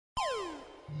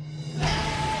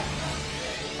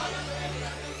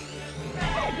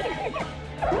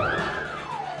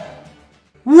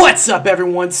What's up,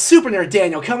 everyone? Super Nerd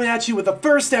Daniel coming at you with the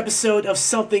first episode of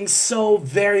something so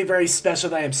very, very special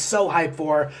that I am so hyped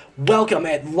for. Welcome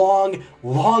at long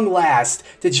last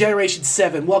to Generation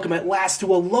VII. Welcome at last to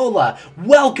Alola.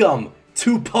 Welcome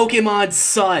to Pokemon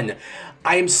Sun.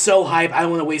 I am so hyped. I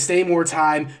don't want to waste any more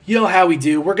time. You know how we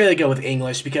do. We're going to go with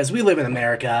English because we live in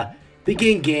America.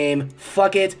 Begin game.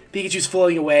 Fuck it. Pikachu's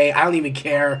floating away. I don't even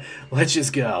care. Let's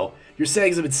just go. Your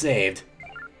settings have been saved.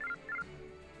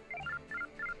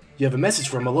 You have a message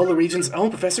from Alola region's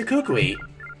own Professor Kukui.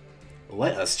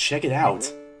 Let us check it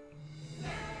out.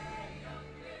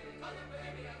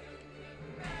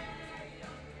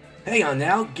 Hang on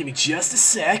now, give me just a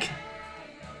sec.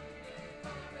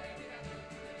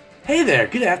 Hey there,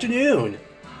 good afternoon.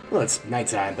 Well, it's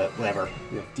nighttime, but whatever,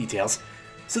 details.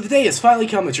 So the day has finally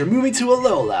come that you're moving to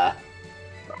Alola.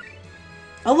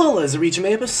 Alola is a region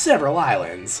made up of several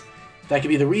islands. That could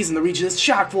be the reason the region is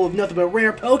chock full of nothing but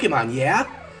rare Pokemon, yeah?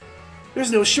 There's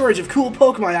no shortage of cool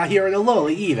Pokemon out here in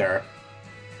Alola either.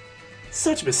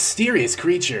 Such mysterious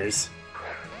creatures.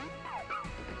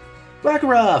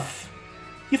 Rockruff!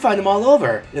 You find them all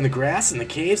over, in the grass, in the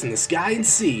caves, in the sky and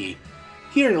sea.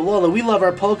 Here in Alola, we love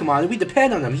our Pokemon and we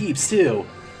depend on them heaps too.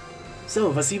 Some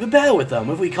of us even battle with them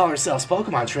if we call ourselves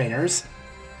Pokemon trainers.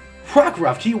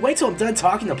 Rockruff, can you wait till I'm done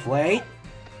talking to play?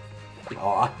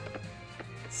 Aw,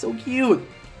 so cute.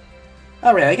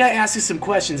 Alright, I gotta ask you some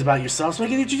questions about yourself so I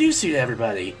can introduce you to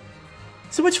everybody.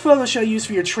 So which photo should I use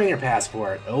for your trainer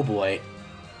passport? Oh boy.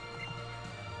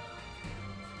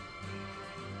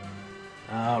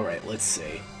 Alright, let's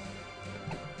see.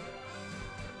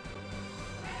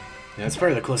 Yeah, that's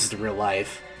probably the closest to real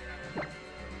life.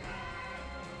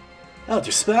 Oh,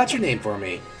 just spell out your name for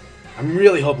me. I'm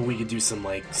really hoping we could do some,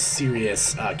 like,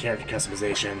 serious character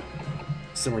customization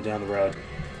somewhere down the road.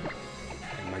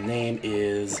 And my name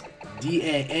is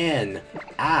Daniel.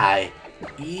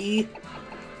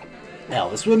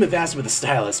 This would have been faster with the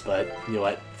stylus, but you know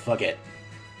what? Fuck it.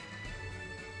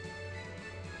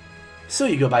 So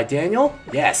you go by Daniel?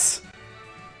 Yes.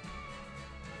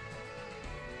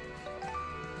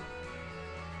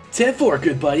 10-4,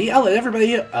 good buddy. I'll let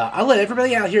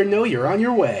everybody out here know you're on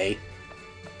your way.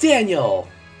 Daniel.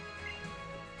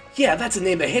 Yeah, that's a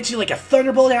name that hits you like a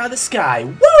thunderbolt out of the sky.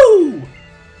 Woo!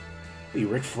 Are you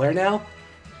Ric Flair now?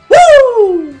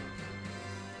 Woo!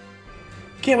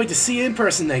 Can't wait to see you in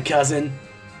person then, cousin.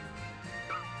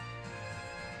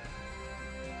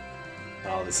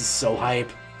 Oh, this is so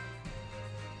hype.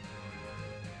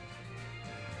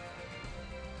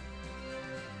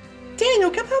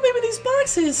 Daniel, come help me with these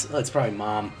boxes! Oh, it's probably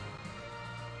Mom.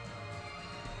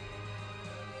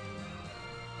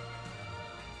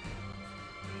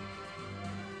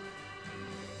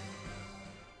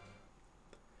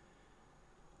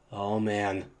 Oh,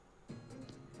 man.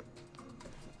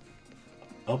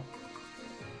 Oh.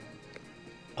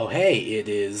 Oh, hey, it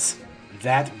is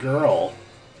that girl.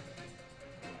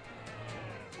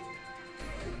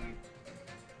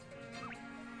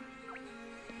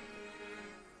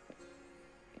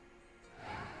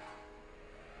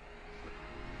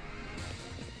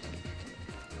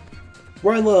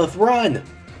 Run, Lilith, run!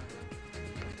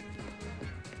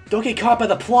 Don't get caught by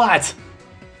the plot!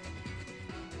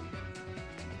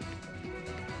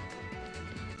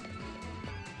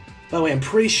 By the way, I'm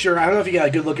pretty sure, I don't know if you got a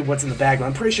good look at what's in the bag, but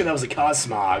I'm pretty sure that was a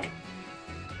Cosmog.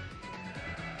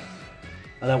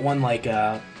 Oh, that one, little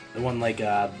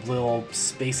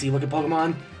spacey looking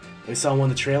Pokemon we saw in one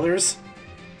of the trailers.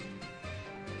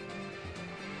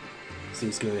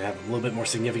 Seems going to have a little bit more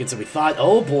significance than we thought.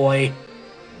 Oh boy!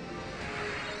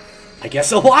 I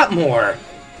guess a lot more!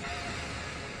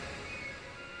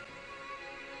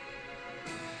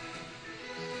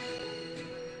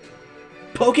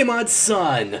 Pokemon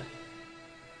Sun!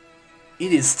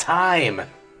 It is time!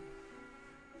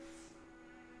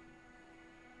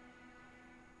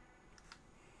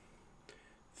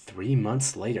 Three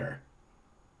months later.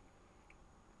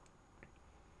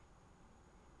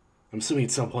 I'm assuming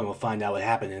at some point we'll find out what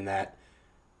happened in the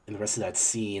rest of that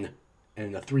scene, and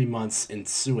in the 3 months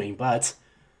ensuing, but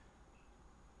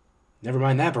never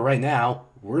mind that, but right now,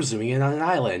 we're zooming in on an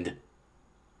island.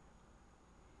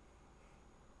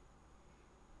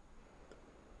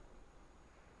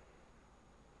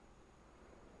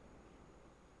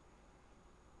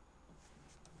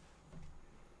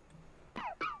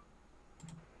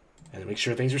 And to make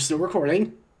sure things are still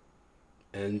recording.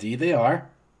 And indeed they are.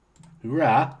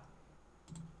 Hoorah!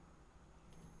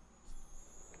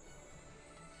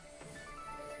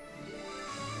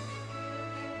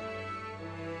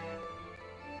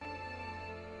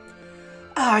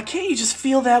 Ah, can't you just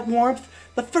feel that warmth?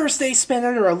 The first day spent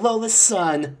under Alola's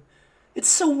sun. It's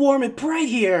so warm and bright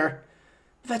here.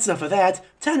 But that's enough of that.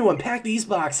 Time to unpack these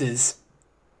boxes.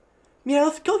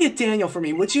 Meowth, go get Daniel for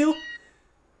me, would you?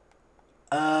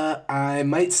 I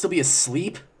might still be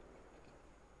asleep.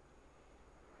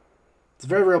 It's a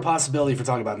very real possibility for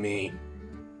talking about me.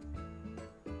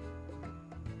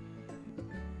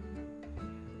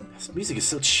 This music is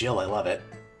so chill, I love it.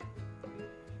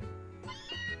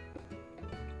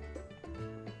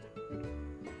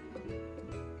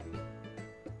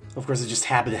 Of course, I just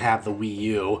happen to have the Wii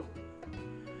U.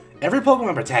 Every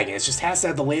Pokemon protagonist just has to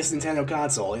have the latest Nintendo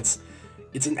console. It's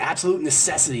an absolute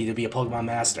necessity to be a Pokemon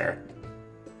master.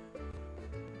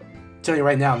 I'm telling you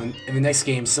right now, in the next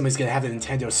game, somebody's gonna have the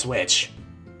Nintendo Switch.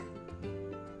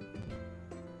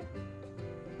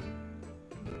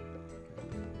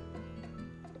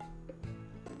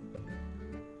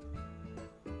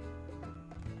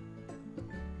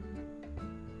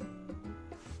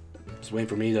 Just waiting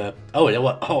for me to... Oh, it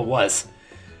was.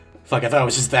 Fuck, I thought I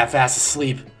was just that fast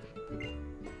asleep.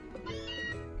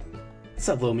 What's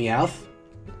up, little Meowth?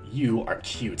 You are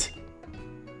cute.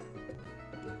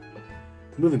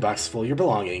 Moving box full of your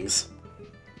belongings.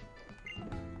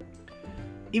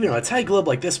 Even on a tight globe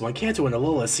like this one, Kanto and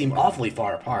Alola seem awfully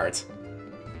far apart.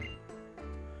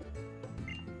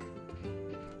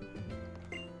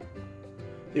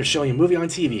 They're showing a movie on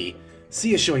TV.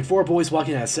 C is showing 4 boys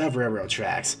walking on a set of railroad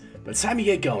tracks. But it's time to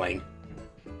get going.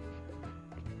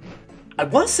 I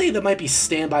want to say that might be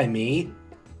Stand By Me.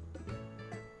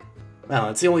 Well,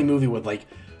 it's the only movie with, like,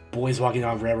 boys walking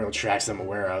on railroad tracks I'm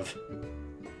aware of.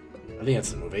 I think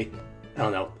that's the movie. I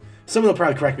don't know. Someone will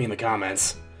probably correct me in the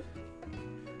comments.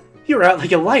 You were out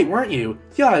like a light, weren't you?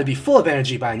 You ought to be full of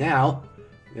energy by now.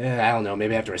 I don't know,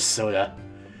 maybe after a soda.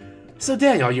 So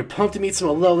Daniel, you're pumped to meet some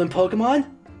Alolan Pokemon?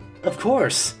 Of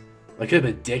course. I could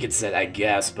have been dick and said I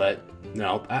guess, but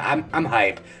no, I'm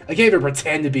hype. I can't even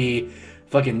pretend to be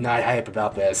fucking not hype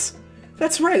about this.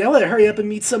 That's right, I want to hurry up and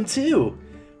meet some too.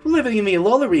 We're living in the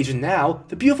Alola region now,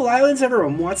 the beautiful islands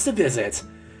everyone wants to visit.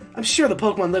 I'm sure the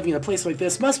Pokemon living in a place like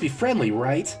this must be friendly,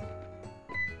 right?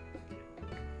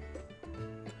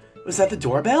 Was that the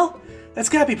doorbell? That's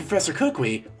gotta be Professor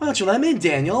Kukui. Why don't you let him in,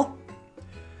 Daniel?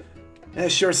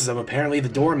 Sure, says I'm apparently the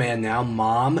doorman now,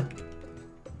 Mom.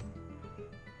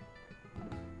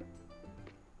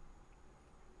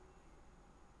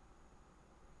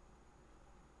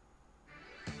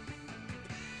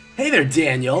 Hey there,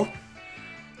 Daniel.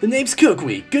 The name's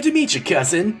Kukui. Good to meet you,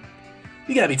 cousin.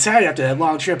 You gotta be tired after that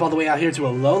long trip all the way out here to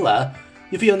Alola.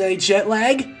 You feeling any jet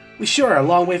lag? We sure are a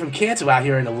long way from Kanto out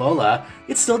here in Alola.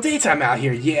 It's still daytime out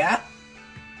here, yeah?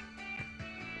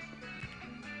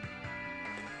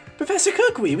 Professor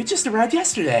Kukui, we just arrived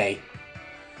yesterday.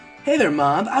 Hey there,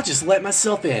 Mom. I'll just let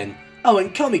myself in. Oh,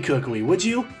 and call me Kukui, would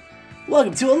you?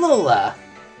 Welcome to Alola.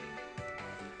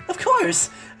 Of course.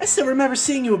 I still remember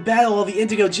seeing you battle all the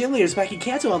Indigo Gym Leaders back in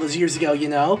Kanto all those years ago, you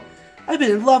know. I've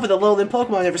been in love with Alolan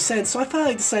Pokemon ever since, so I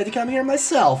finally decided to come here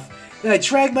myself. Then I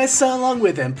dragged my son along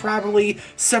with him, probably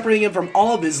separating him from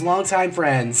all of his longtime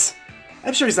friends.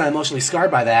 I'm sure he's not emotionally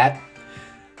scarred by that.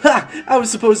 Ha! I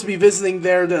was supposed to be visiting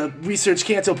there to research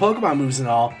Kanto Pokemon moves and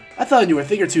all. I thought I knew a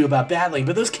thing or two about battling,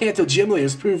 but those Kanto Gym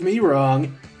Leaders proved me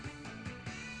wrong.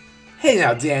 Hey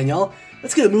now, Daniel.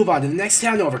 Let's get a move on to the next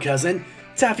town over, cousin.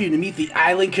 Time for you to meet the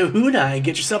Island Kahuna and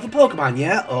get yourself a Pokemon,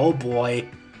 yeah? Oh boy.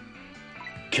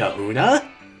 Kahuna?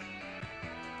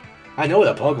 I know what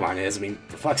a Pokemon is, I mean,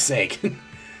 for fuck's sake.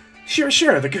 Sure,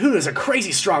 the Kahunas are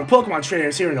crazy strong Pokemon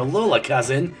trainers here in Alola,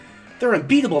 cousin. They're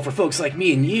unbeatable for folks like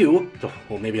me and you.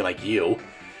 Well, maybe like you.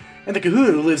 And the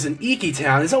Kahuna who lives in Iki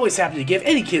Town is always happy to give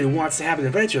any kid who wants to have an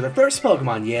adventure their first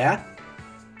Pokemon, yeah?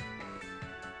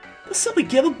 Will somebody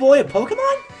give a boy a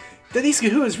Pokemon? Then these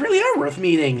Kahunas really are worth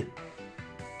meeting.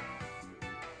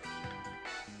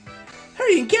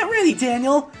 Hurry and get ready,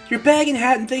 Daniel! Your bag and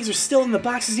hat and things are still in the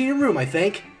boxes in your room, I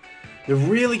think. They're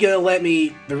really gonna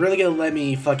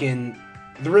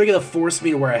force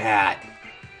me to wear a hat.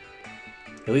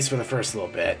 At least for the first little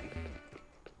bit.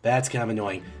 That's kind of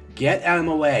annoying. Get out of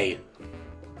my way.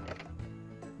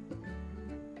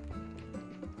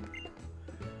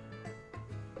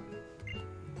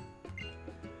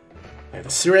 Right, the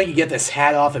sooner I can get this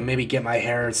hat off and maybe get my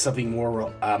hair something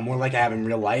more like I have in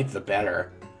real life, the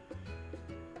better.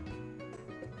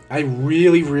 I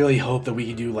really hope that we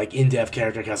can do, like, in-depth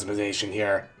character customization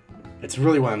here. It's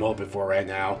really what I'm hoping for right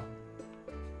now.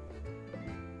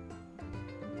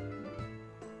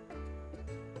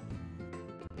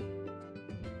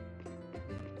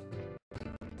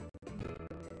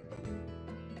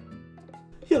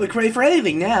 You look ready for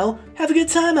anything now. Have a good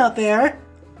time out there.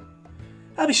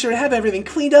 I'll be sure to have everything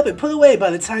cleaned up and put away by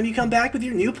the time you come back with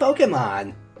your new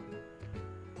Pokemon.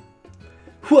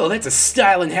 Whoa, that's a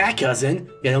styling hat, cousin.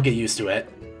 Yeah, don't get used to it.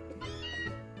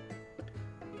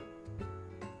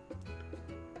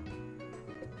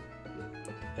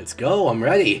 Let's go, I'm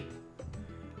ready.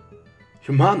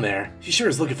 Your mom there, she sure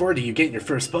is looking forward to you getting your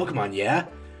first Pokemon, yeah?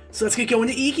 So let's get going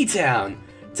to Iki Town.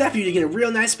 It's time for you to get a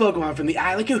real nice Pokemon from the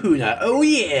Island Kahuna, oh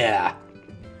yeah!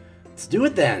 Let's do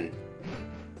it then.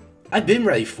 I've been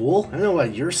ready, fool. I don't know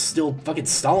what you're still fucking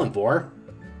stalling for.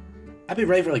 I've been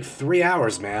ready for like 3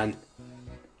 hours, man.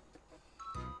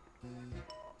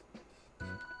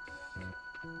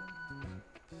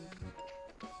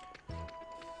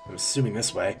 I'm assuming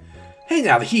this way. Hey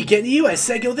now, the heat getting to you, I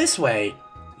said go this way.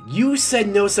 You said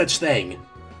no such thing.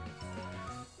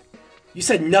 You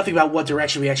said nothing about what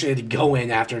direction we actually had to go in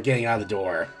after getting out of the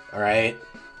door, alright?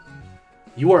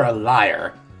 You are a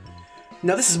liar.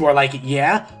 Now this is more like it,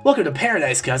 yeah? Welcome to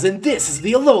Paradise, cousin. This is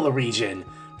the Alola region.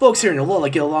 Folks here in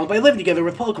Alola get along by living together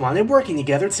with Pokemon and working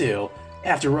together too.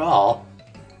 After all,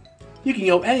 you can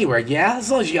go anywhere, yeah? As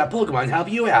long as you got Pokemon to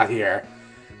help you out here.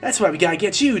 That's why we gotta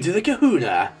get you to the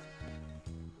Kahuna.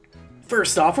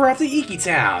 First off, we're off to Iki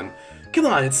Town. Come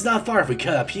on, it's not far if we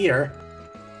cut up here.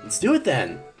 Let's do it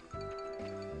then.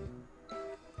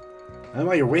 I don't know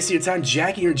why you're wasting your time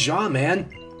jacking your jaw, man.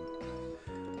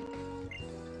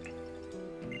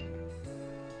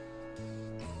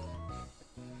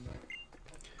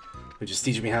 You're just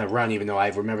teaching me how to run, even though I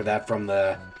remember that from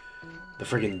the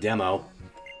friggin' demo.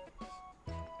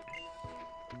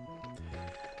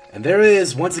 And there it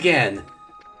is, once again.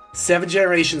 7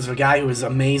 generations of a guy who is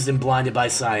amazed and blinded by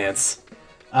science.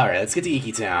 Alright, let's get to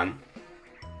Iki Town.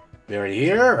 We already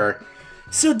here, or...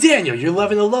 So Daniel, you're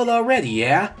loving Alola already,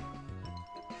 yeah?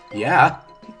 Yeah.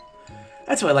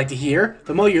 That's what I like to hear.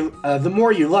 The more you love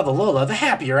Alola, the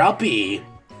happier I'll be.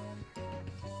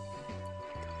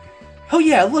 Oh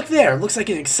yeah, look there. Looks like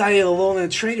an excited Alolan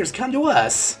trader's come to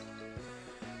us.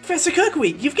 Professor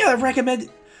Cookweed, you've got to recommend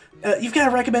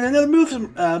another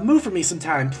move for me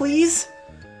sometime, please.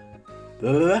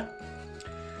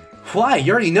 Why?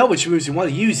 You already know which moves you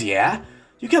want to use, yeah?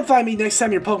 You come find me next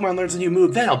time your Pokemon learns a new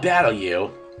move, then I'll battle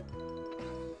you.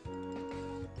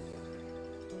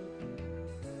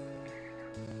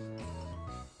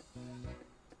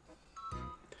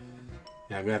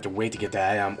 Yeah, I'm gonna have to wait to get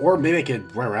that, or maybe I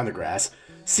could run around the grass.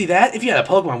 See that? If you had a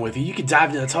Pokemon with you, you could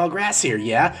dive into the tall grass here,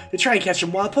 yeah? To try and catch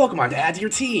some wild Pokemon to add to your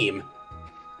team.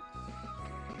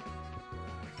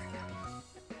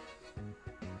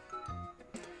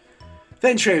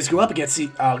 Then trainers go up against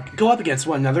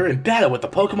one another and battle with the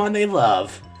Pokemon they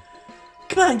love.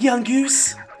 Come on, young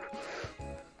goose!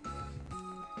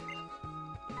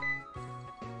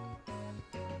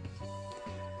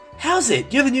 How's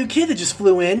it? You're the new kid that just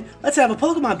flew in. Let's have a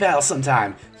Pokemon battle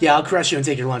sometime. Yeah, I'll crush you and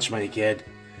take your lunch money, kid.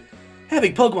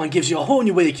 Having Pokemon gives you a whole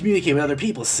new way to communicate with other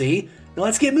people, see? Now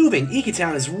let's get moving. Iki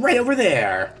Town is right over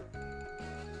there.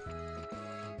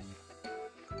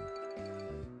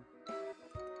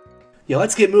 Yeah,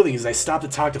 let's get moving as I stop to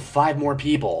talk to 5 more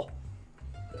people.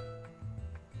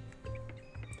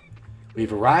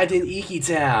 We've arrived in Iki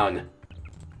Town.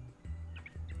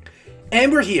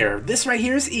 And we're here. This right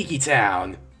here is Iki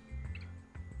Town.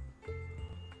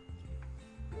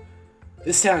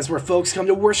 This town is where folks come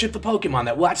to worship the Pokemon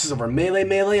that watches over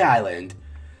Melee Island.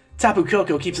 Tapu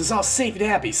Koko keeps us all safe and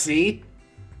happy, see?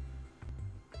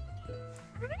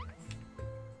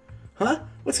 Huh?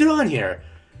 What's going on here?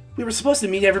 We were supposed to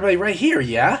meet everybody right here,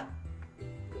 yeah?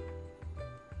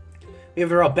 Maybe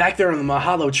they're all back there on the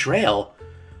Mahalo Trail.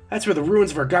 That's where the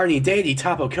ruins of our guardian deity,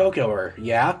 Tapu Koko, are,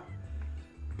 yeah?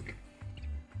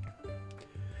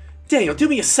 Daniel, do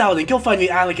me a solid and go find me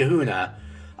Island Kahuna.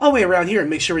 I'll wait around here and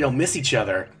make sure we don't miss each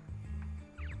other.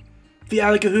 The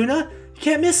Island Kahuna? You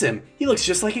can't miss him. He looks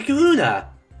just like a Kahuna.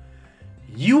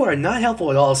 You are not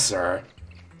helpful at all, sir.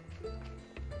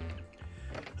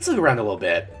 Let's look around a little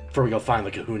bit before we go find the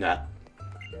Kahuna.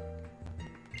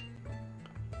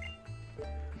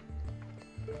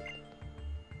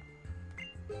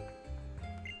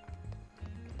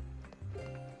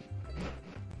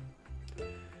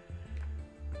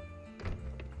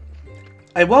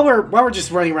 And while we're just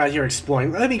running around here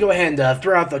exploring, let me go ahead and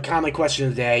throw out the common question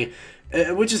of the day,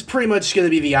 which is pretty much going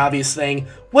to be the obvious thing.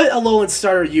 What Alolan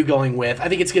starter are you going with? I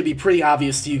think it's going to be pretty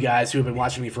obvious to you guys who have been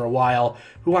watching me for a while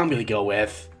who I'm going to go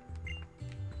with.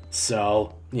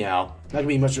 So, you know, not going to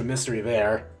be much of a mystery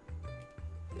there.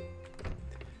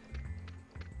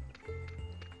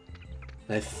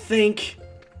 I think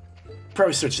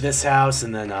probably search this house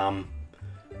and then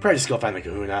probably just go find the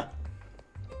Kahuna.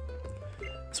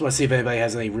 Just want to see if anybody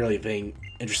has anything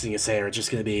interesting to say, or it's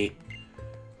just going to be,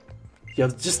 you know,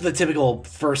 just the typical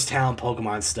first town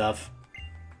Pokemon stuff.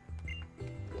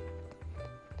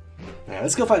 Alright,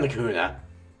 let's go find the kahuna.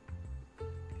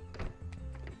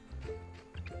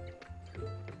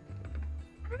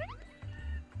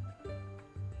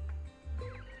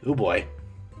 Oh boy.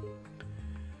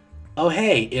 Oh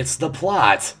hey, it's the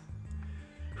plot.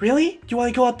 Really? You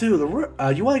want to go up to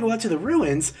the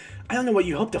ruins? I don't know what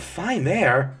you hope to find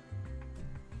there.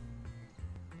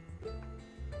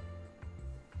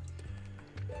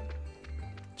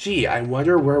 Gee, I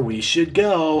wonder where we should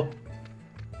go.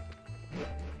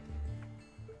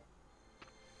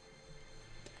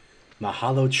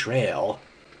 Mahalo Trail.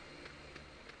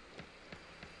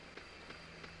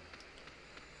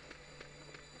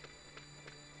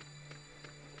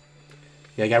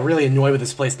 Yeah, I got really annoyed with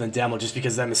this place in the demo just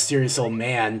because that mysterious old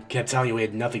man kept telling you he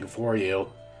had nothing for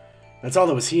you. That's all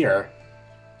that was here.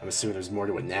 I'm assuming there's more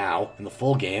to it now, in the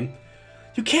full game.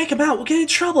 You can't come out! We'll get in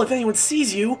trouble if anyone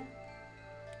sees you!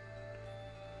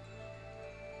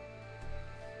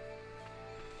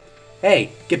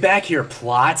 Hey, get back here,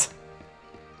 plot!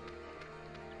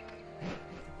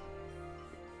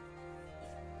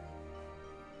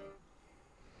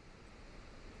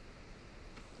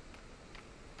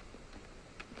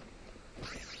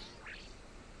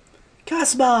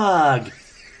 Cosmog!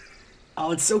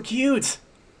 Oh, it's so cute!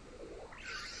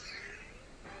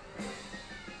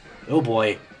 Oh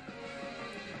boy.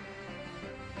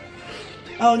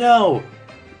 Oh no!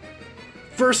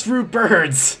 First root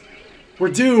birds! We're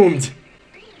doomed!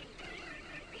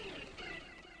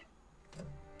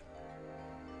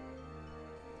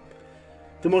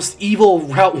 The most evil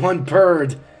Route 1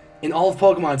 bird in all of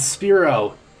Pokemon,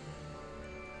 Spearow.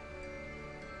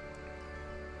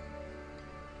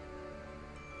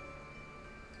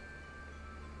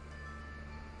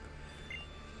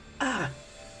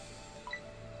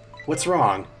 What's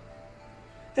wrong?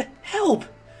 Help!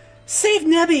 Save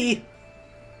Nebby!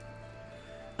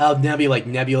 Oh, Nebby like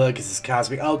Nebula because it's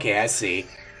cosmic. Okay, I see.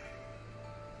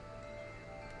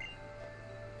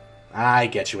 I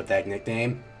get you with that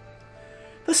nickname.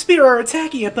 The Spearow are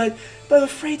attacking it, but I'm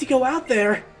afraid to go out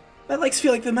there. My legs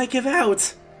feel like they might give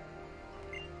out.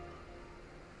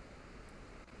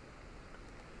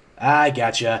 I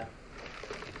gotcha.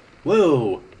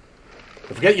 Whoa.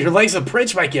 I forget your legs of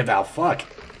bridge might give out. Fuck.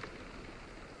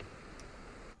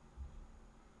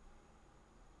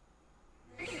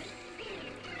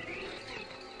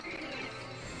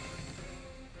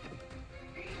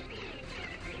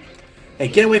 Hey,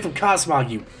 get away from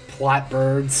Cosmog, you plot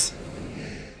birds.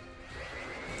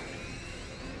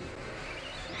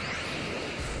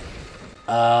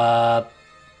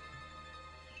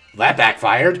 That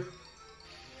backfired.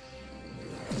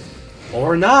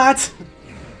 Or not.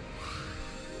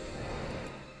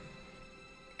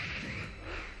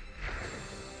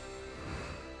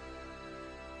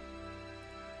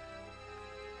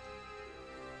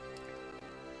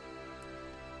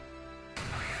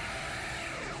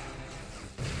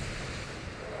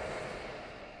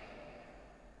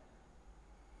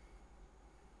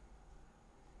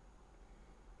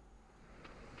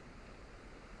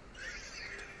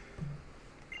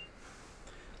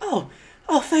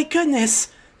 Oh, thank goodness!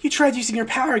 You tried using your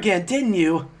power again, didn't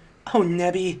you? Oh,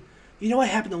 Nebby. You know what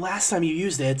happened the last time you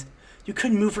used it? You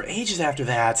couldn't move for ages after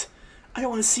that. I don't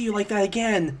want to see you like that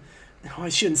again. No, I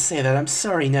shouldn't say that. I'm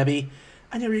sorry, Nebby.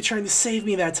 I know you were trying to save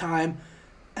me that time.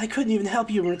 I couldn't even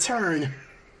help you in return.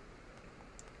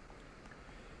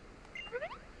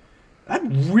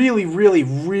 I'm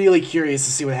really curious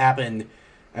to see what happened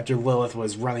after Lilith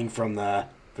was running from the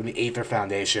Aether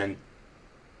Foundation.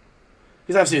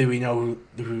 Because obviously we know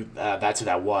who that's who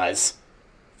that was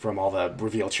from all the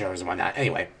reveal trailers and whatnot.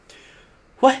 Anyway,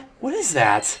 what is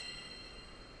that?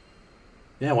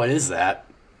 Yeah, what is that?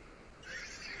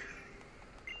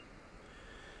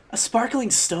 A sparkling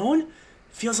stone?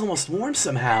 Feels almost warm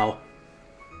somehow.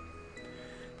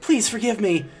 Please forgive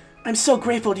me. I'm so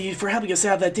grateful to you for helping us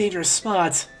out of that dangerous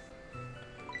spot.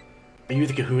 Are you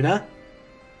the kahuna?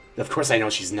 Of course I know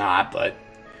she's not, but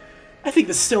I think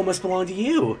the stone must belong to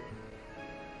you.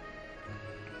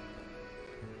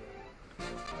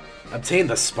 Obtain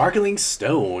the sparkling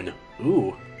stone.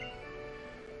 Ooh.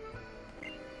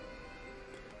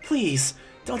 Please,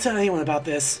 don't tell anyone about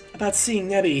this. About seeing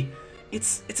Nebby.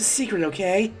 It's a secret,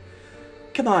 okay?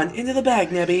 Come on, into the bag,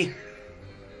 Nebby.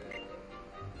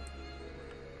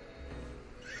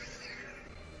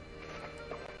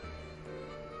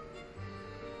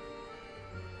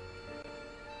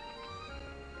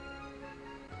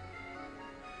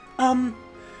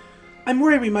 I'm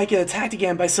worried we might get attacked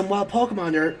again by some wild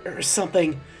Pokemon or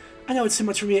something. I know it's too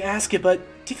much for me to ask it, but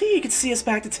do you think you could see us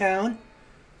back to town?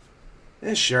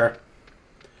 Eh, sure.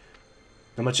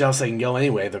 Not much else I can go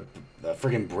anyway. The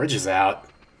friggin' bridge is out.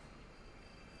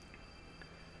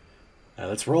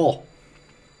 Let's roll.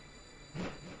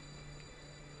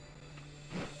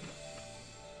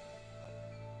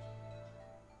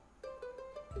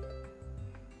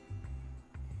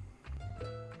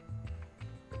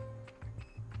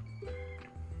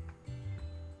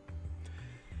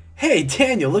 Hey,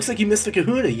 Daniel, looks like you missed the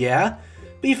kahuna, yeah?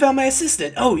 But you found my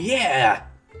assistant. Oh, yeah!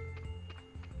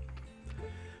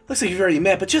 Looks like you've already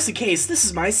met, but just in case, this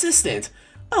is my assistant.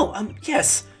 Oh,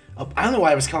 yes. I don't know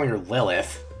why I was calling her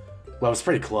Lilith. Well, it was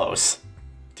pretty close,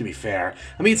 to be fair.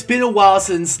 I mean, it's been a while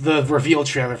since the reveal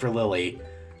trailer for Lillie.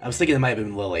 I was thinking it might have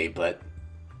been Lillie, but...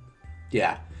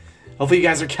 yeah. Hopefully you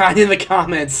guys are kind in the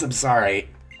comments. I'm sorry.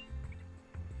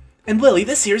 And Lillie,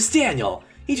 this here's Daniel.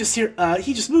 He just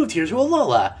moved here to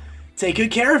Alola. Take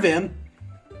good care of him.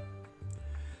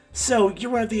 So, you're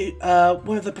one of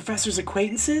the professor's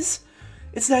acquaintances?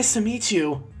 It's nice to meet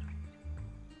you.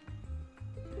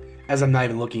 As I'm not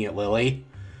even looking at Lillie.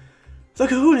 The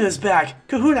kahuna is back!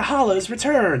 Kahuna Hala is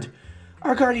returned!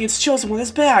 Our guardian's chosen one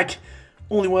is back!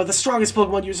 Only one of the strongest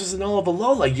Pokemon users in all of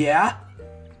Alola, yeah?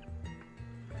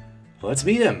 Let's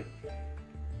meet him.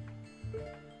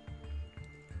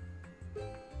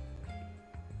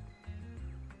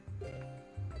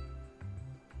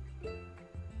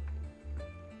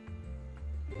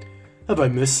 Have I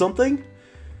missed something?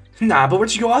 Nah, but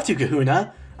where'd you go off to,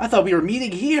 Kahuna? I thought we were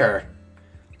meeting here.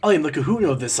 I am the kahuna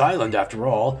of this island, after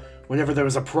all. Whenever there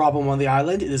is a problem on the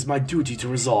island, it is my duty to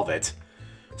resolve it.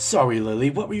 Sorry, Lillie,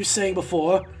 what were you saying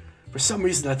before? For some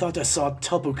reason, I thought I saw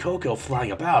Tapu Koko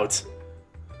flying about.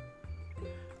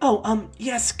 Oh,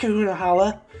 yes, Kahuna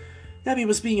Hala. Nebby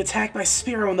was being attacked by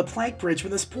Spearow on the plank bridge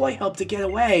when this boy helped to get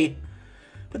away.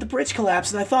 But the bridge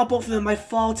collapsed, and I thought both of them might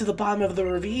fall to the bottom of the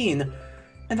ravine.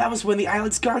 And that was when the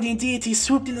island's guardian deity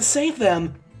swooped in to save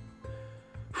them.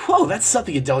 Whoa, that's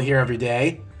something you don't hear every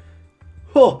day.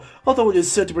 Oh, although it is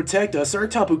said to protect us, our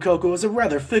Tapu Koko is a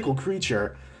rather fickle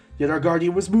creature. Yet our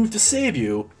guardian was moved to save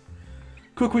you.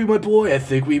 Kukui, my boy, I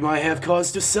think we might have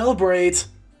cause to celebrate.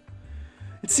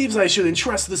 It seems I should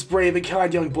entrust this brave and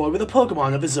kind young boy with a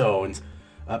Pokemon of his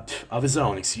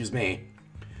own. Excuse me.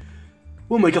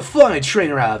 We'll make a fine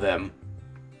trainer out of him.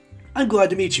 I'm glad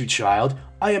to meet you, child.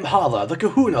 I am Hala, the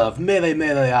kahuna of Mele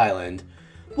Mele Island.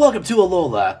 Welcome to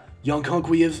Alola. Young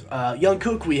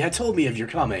Kukui had told me of your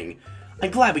coming. I'm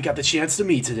glad we got the chance to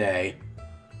meet today.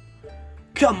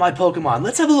 Come, my Pokemon,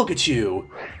 let's have a look at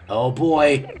you. Oh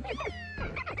boy.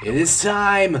 It is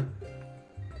time.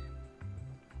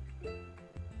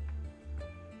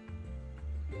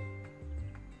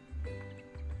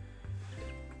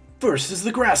 First is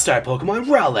the Grass-type Pokemon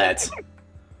Rowlet.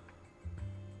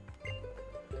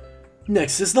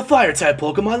 Next is the Fire-type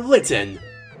Pokemon Litten.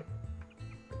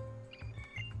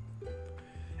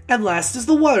 And last is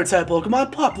the Water-type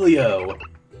Pokemon Popplio.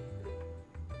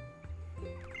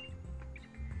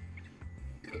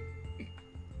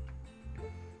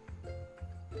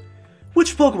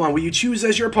 Which Pokemon will you choose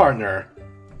as your partner?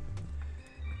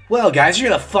 Well, guys, you're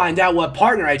gonna find out what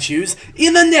partner I choose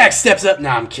in the next episode.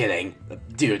 Nah, I'm kidding.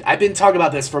 Dude, I've been talking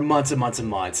about this for months and months and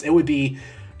months. It would be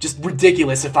just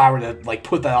ridiculous if I were to, like,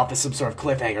 put that off as some sort of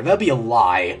cliffhanger. That'd be a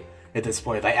lie at this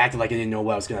point if I acted like I didn't know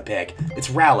what I was gonna pick. It's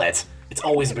Rowlet. It's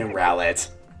always been Rowlet.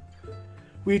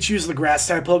 Will you choose the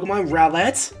Grass-type Pokemon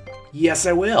Rowlet? Yes,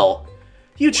 I will.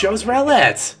 You chose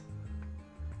Rowlet.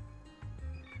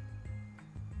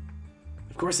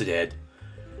 Of course I did.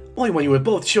 Only when you have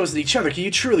both chosen each other can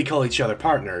you truly call each other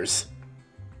partners.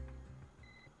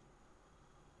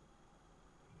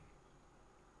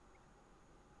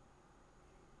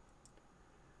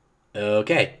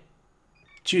 Okay.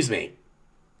 Choose me.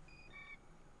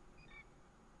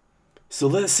 So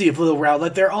let's see if little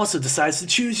Rowlet there also decides to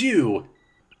choose you.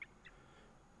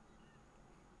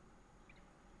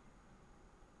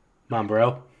 Come on,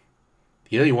 bro.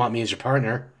 You know you want me as your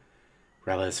partner.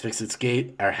 Rowlet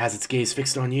has its gaze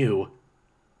fixed on you.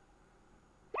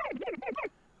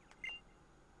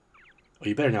 Oh,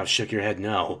 you better not have shook your head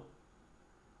no.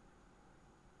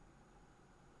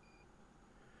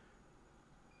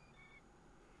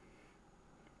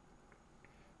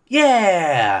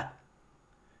 Yeah!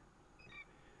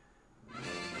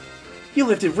 You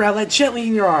lifted Rowlet gently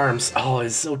in your arms. Oh,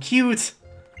 it's so cute.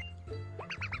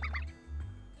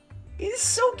 It is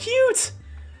so cute.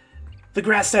 The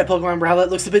Grass-type Pokemon Rowlet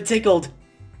looks a bit tickled.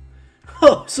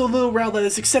 Oh, so little Rowlet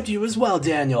has accepted you as well,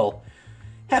 Daniel.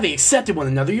 Having accepted one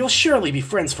another, you'll surely be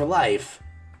friends for life.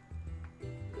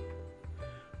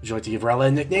 Would you like to give Rowlet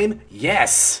a nickname?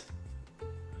 Yes!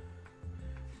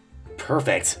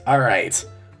 Perfect. Alright.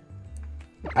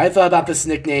 I thought about this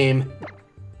nickname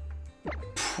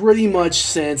pretty much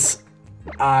since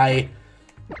I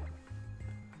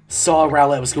Saw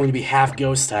Rowlet was going to be half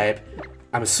ghost type.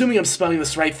 I'm assuming I'm spelling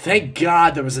this right. Thank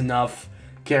God there was enough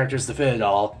characters to fit it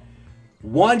all.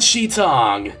 Wan Shi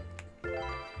Tong.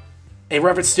 A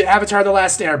reference to Avatar: The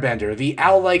Last Airbender, the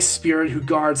owl-like spirit who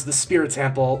guards the spirit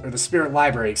temple, or the spirit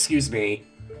library, excuse me.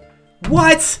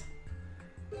 What?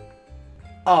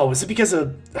 Oh, is it because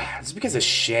of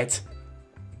shit?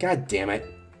 God damn it.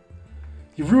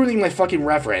 You're ruining my fucking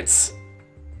reference.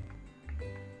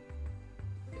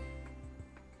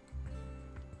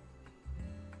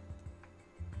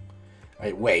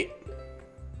 Alright, wait.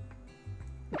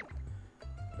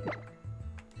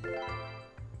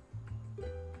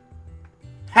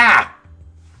 Ha!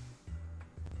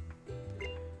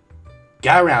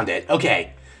 Got around it.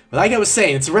 Okay. But like I was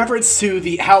saying, it's a reference to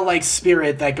the owl-like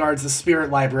spirit that guards the spirit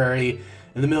library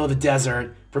in the middle of the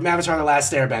desert from Avatar: The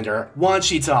Last Airbender, Wan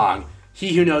Shi Tong,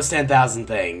 he who knows 10,000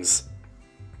 things.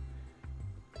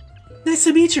 Nice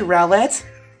to meet you, Rowlet.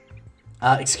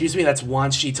 Excuse me, that's Wan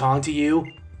Shi Tong to you?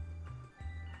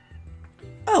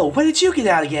 Oh, when did you get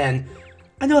out again?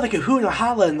 I know the Kahuna,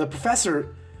 Hala, and the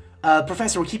Professor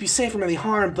will keep you safe from any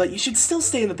harm, but you should still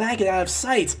stay in the bag and out of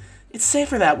sight. It's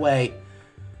safer that way.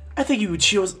 I think you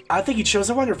chose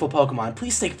a wonderful Pokemon.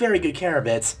 Please take very good care of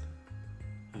it.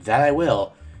 That I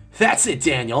will. That's it,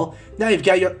 Daniel. Now you've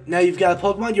got a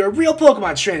Pokemon. You're a real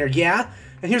Pokemon trainer, yeah?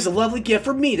 And here's a lovely gift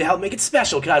from me to help make it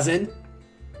special, cousin.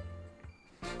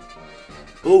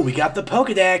 Ooh, we got the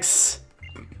Pokedex.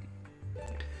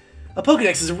 A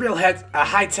Pokedex is a real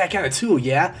high-tech kind of tool,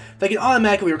 yeah? That can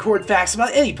automatically record facts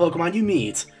about any Pokemon you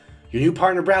meet. Your new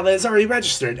partner, Bradley, is already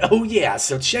registered. Oh yeah,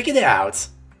 so check it out.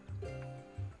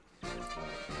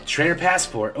 Trainer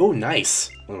Passport. Oh, nice.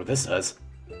 I wonder what this does.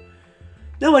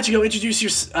 Now why don't you go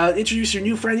introduce your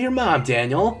new friend to your mom,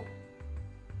 Daniel?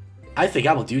 I think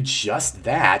I will do just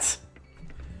that.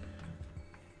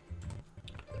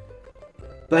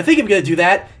 But I think I'm going to do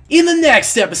that in the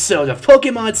next episode of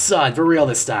Pokemon Sun, for real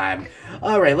this time.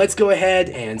 Alright, let's go ahead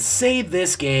and save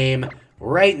this game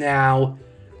right now.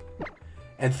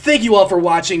 And thank you all for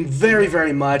watching very,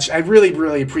 very much. I really,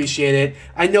 really appreciate it.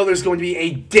 I know there's going to be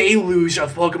a deluge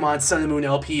of Pokemon Sun and Moon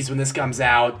LPs when this comes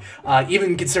out,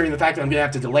 even considering the fact that I'm going to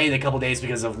have to delay it a couple days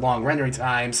because of long rendering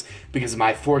times, because of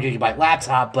my 4GB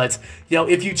laptop. But, you know,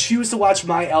 if you choose to watch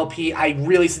my LP, I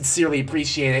really sincerely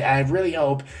appreciate it, and I really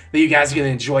hope that you guys are going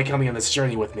to enjoy coming on this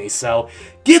journey with me. So,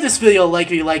 give this video a like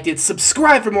if you liked it,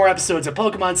 subscribe for more episodes of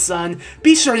Pokemon Sun,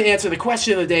 be sure to answer the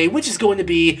question of the day, which is going to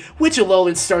be, which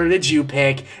Alolan starter did you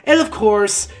pick? And of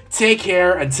course, take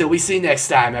care until we see you next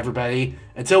time, everybody.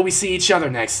 Until we see each other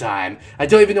next time. I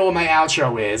don't even know what my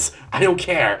outro is. I don't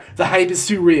care. The hype is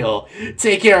too real.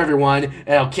 Take care, everyone,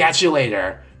 and I'll catch you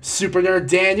later. Super Nerd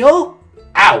Daniel,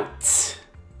 out!